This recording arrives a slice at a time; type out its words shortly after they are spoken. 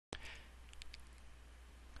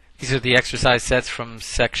These are the exercise sets from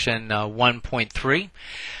section 1.3.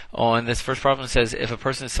 On this first problem, it says, if a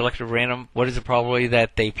person is selected at random, what is the probability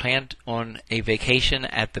that they plan on a vacation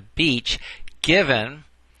at the beach given,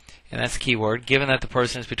 and that's the key word, given that the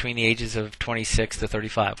person is between the ages of 26 to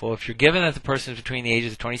 35. Well, if you're given that the person is between the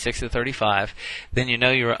ages of 26 to 35, then you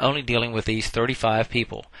know you're only dealing with these 35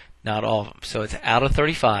 people, not all of them. So it's out of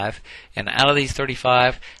 35, and out of these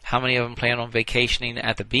 35, how many of them plan on vacationing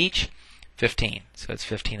at the beach? 15. So it's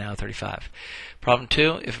 15 out of 35. Problem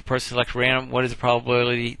 2, if a person selects random, what is the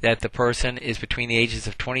probability that the person is between the ages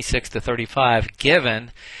of 26 to 35 given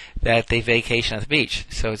that they vacation at the beach?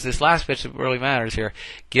 So it's this last bit that really matters here.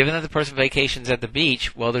 Given that the person vacations at the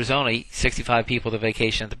beach, well, there's only 65 people that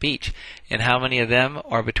vacation at the beach. And how many of them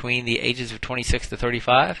are between the ages of 26 to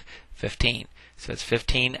 35? 15. So it's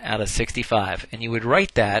 15 out of 65. And you would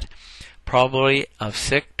write that probability of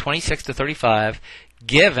 26 to 35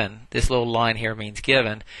 given, this little line here means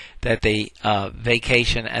given, that they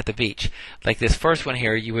vacation at the beach. Like this first one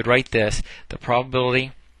here, you would write this, the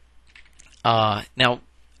probability, that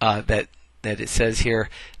it says here,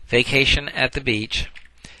 vacation at the beach,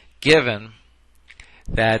 given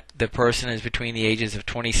that the person is between the ages of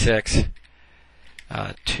 26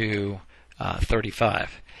 to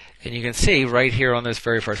 35. And you can see right here on this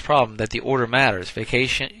very first problem that the order matters.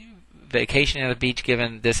 Vacation at the beach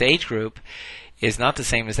given this age group is not the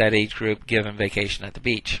same as that age group given vacation at the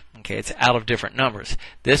beach. Okay, it's out of different numbers.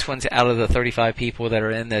 This one's out of the 35 people that are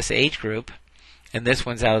in this age group, and this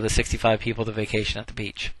one's out of the 65 people that vacation at the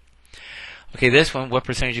beach. Okay, this one, what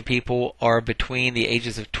percentage of people are between the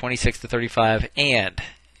ages of 26 to 35 and,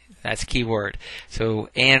 that's a key word, so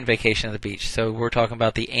and vacation at the beach. So we're talking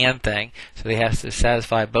about the and thing, so they have to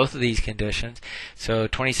satisfy both of these conditions. So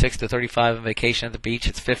 26 to 35 and vacation at the beach,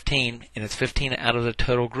 it's 15, and it's 15 out of the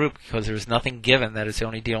total group because there's nothing given that it's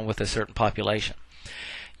only dealing with a certain population.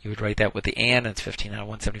 You would write that with the and it's 15 out of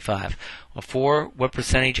 175. Well, 4, what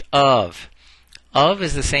percentage of? Of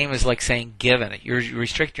is the same as like saying given. You're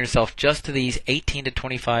restricting yourself just to these 18 to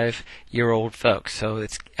 25-year-old folks. So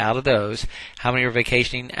it's out of those. How many are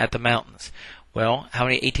vacationing at the mountains? Well, how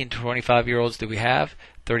many 18 to 25-year-olds do we have?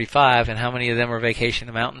 35. And how many of them are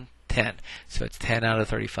vacationing the mountain? 10. So it's 10 out of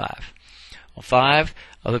 35. Well, 5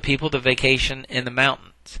 of the people that vacation in the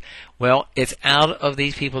mountains. Well, it's out of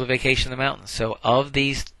these people that vacation in the mountains. So of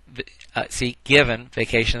these, given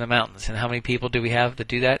vacation in the mountains. And how many people do we have that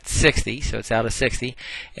do that? 60, so it's out of 60.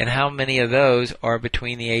 And how many of those are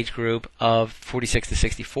between the age group of 46 to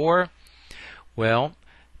 64? Well,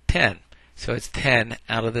 10. So it's 10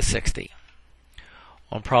 out of the 60.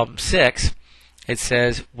 On problem 6, it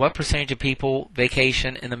says, what percentage of people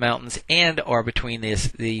vacation in the mountains and are between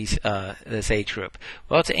this age group?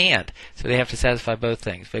 Well, it's and. So they have to satisfy both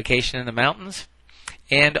things. Vacation in the mountains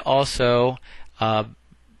and also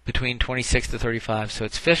between 26 to 35, so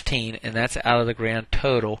it's 15, and that's out of the grand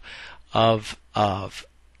total of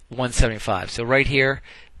 175. So right here,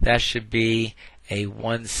 that should be a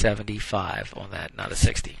 175 on that, not a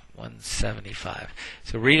 60. 175.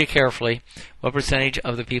 So read it carefully. What percentage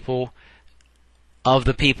of the people,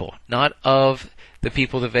 not of the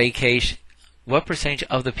people that vacation, what percentage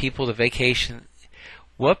of the people that vacation,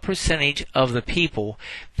 what percentage of the people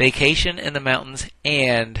vacation in the mountains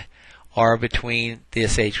and are between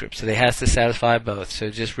this age group? So they have to satisfy both. So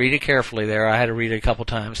just read it carefully there. I had to read it a couple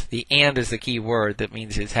times. The and is the key word. That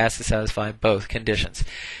means it has to satisfy both conditions.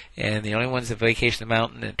 And the only ones that vacation the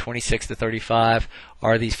mountain at 26 to 35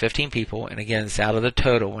 are these 15 people. And again, it's out of the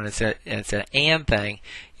total. When it's an and thing,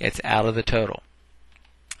 it's out of the total.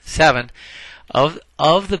 7, of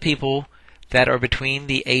the people that are between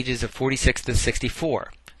the ages of 46 to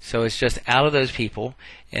 64. So it's just out of those people,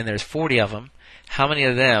 and there's 40 of them. How many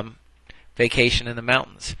of them vacation in the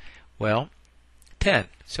mountains? Well, 10.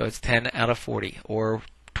 So it's 10 out of 40, or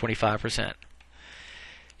 25%.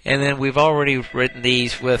 And then we've already written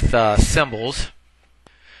these with symbols.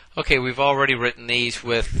 Okay, we've already written these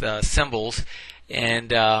with symbols. And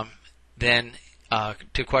then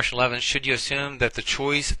to question 11, should you assume that the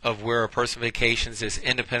choice of where a person vacations is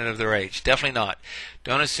independent of their age? Definitely not.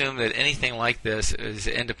 Don't assume that anything like this is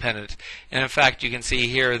independent. And in fact, you can see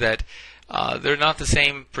here that they're not the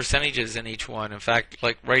same percentages in each one. In fact,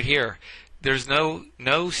 like right here, there's no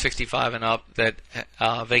 65 and up that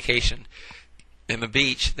vacation in the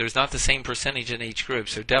beach. There's not the same percentage in each group,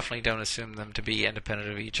 so definitely don't assume them to be independent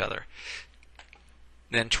of each other.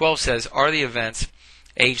 Then 12 says, are the events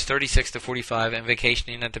age 36 to 45 and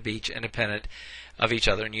vacationing at the beach independent of each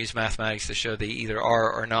other? And use mathematics to show they either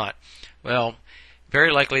are or not. Well,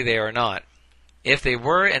 very likely they are not. If they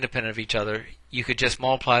were independent of each other, you could just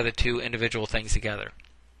multiply the two individual things together.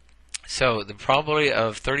 So the probability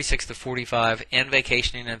of 36 to 45 and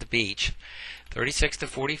vacationing at the beach, 36 to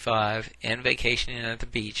 45 and vacationing at the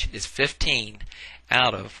beach is 15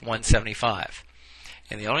 out of 175.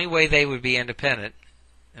 And the only way they would be independent,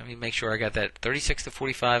 let me make sure I got that, 36 to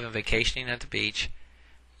 45 and vacationing at the beach,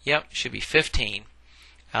 yep, should be 15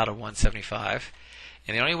 out of 175.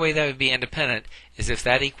 And the only way that would be independent is if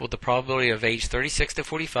that equaled the probability of age 36 to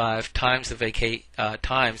 45 times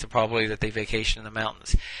the probability that they vacation in the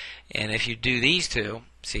mountains. And if you do these two,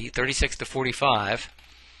 see, 36 to 45,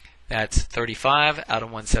 that's 35 out of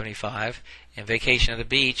 175, and vacation at the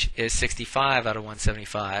beach is 65 out of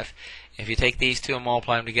 175. If you take these two and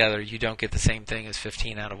multiply them together, you don't get the same thing as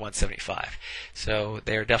 15 out of 175. So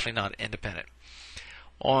they're definitely not independent.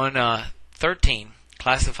 On 13,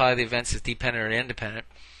 classify the events as dependent or independent.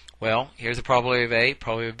 Well, here's the probability of A,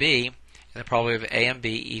 probability of B, and the probability of A and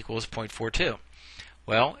B equals 0.42.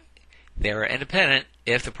 Well, they are independent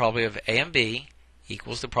if the probability of A and B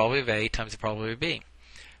equals the probability of A times the probability of B.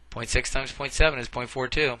 0.6 times 0.7 is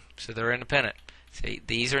 0.42, so they're independent. See,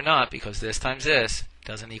 these are not, because this times this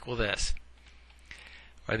doesn't equal this.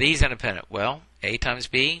 Are these independent? Well, A times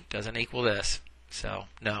B doesn't equal this, so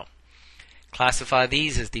no. Classify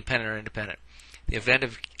these as dependent or independent. The event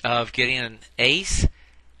of getting an ace,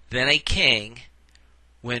 then a king,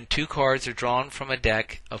 when two cards are drawn from a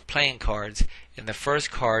deck of playing cards and the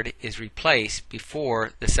first card is replaced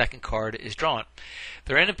before the second card is drawn.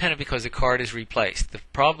 They're independent because the card is replaced. The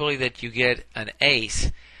probability that you get an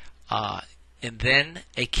ace and then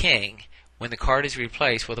a king when the card is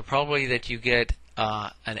replaced, well, the probability that you get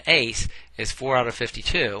an ace is 4 out of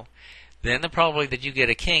 52. Then the probability that you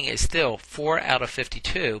get a king is still 4 out of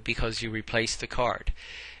 52 because you replace the card.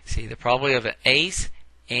 See, the probability of an ace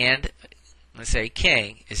and, let's say,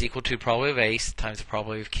 king is equal to the probability of ace times the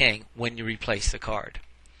probability of king when you replace the card.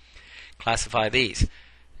 Classify these.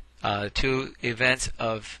 The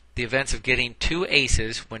events of getting two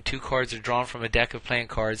aces when two cards are drawn from a deck of playing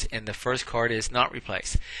cards and the first card is not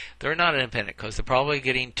replaced. They're not independent because the probability of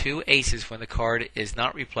getting two aces when the card is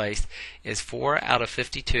not replaced is 4 out of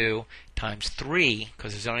 52 times 3,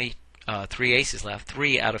 because there's only 3 aces left,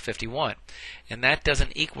 3 out of 51. And that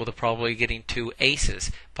doesn't equal the probability of getting two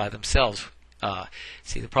aces by themselves.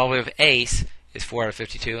 See, the probability of ace is 4 out of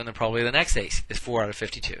 52, and the probability of the next ace is 4 out of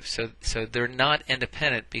 52. So they're not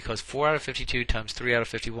independent because 4 out of 52 times 3 out of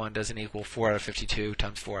 51 doesn't equal 4 out of 52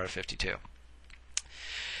 times 4 out of 52.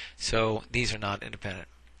 So these are not independent.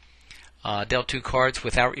 Dealt two cards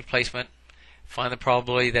without replacement. Find the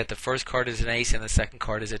probability that the first card is an ace and the second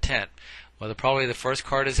card is a 10. Well, the probability the first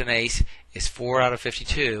card is an ace is 4 out of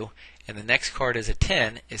 52, and the next card is a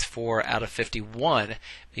 10 is 4 out of 51,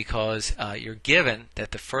 because you're given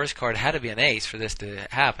that the first card had to be an ace for this to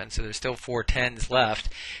happen, so there's still 4 10s left,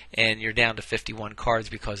 and you're down to 51 cards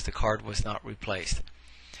because the card was not replaced.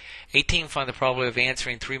 18, find the probability of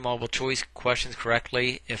answering 3 multiple choice questions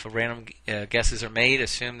correctly. If a random guesses are made,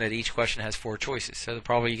 assume that each question has 4 choices. So the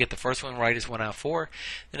probability you get the first one right is 1 out of 4,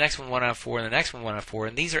 the next one 1 out of 4, and the next one 1 out of 4.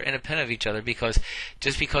 And these are independent of each other, because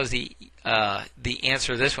just because the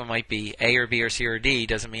answer to this one might be A or B or C or D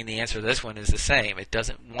doesn't mean the answer to this one is the same.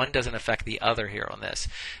 One doesn't affect the other here on this.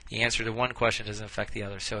 The answer to one question doesn't affect the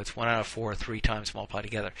other. So it's 1 out of 4 3 times multiplied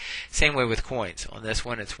together. Same way with coins. On this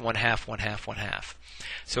one it's 1/2, 1/2, 1/2.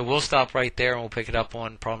 So we'll stop right there and we'll pick it up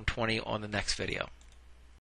on problem 20 on the next video.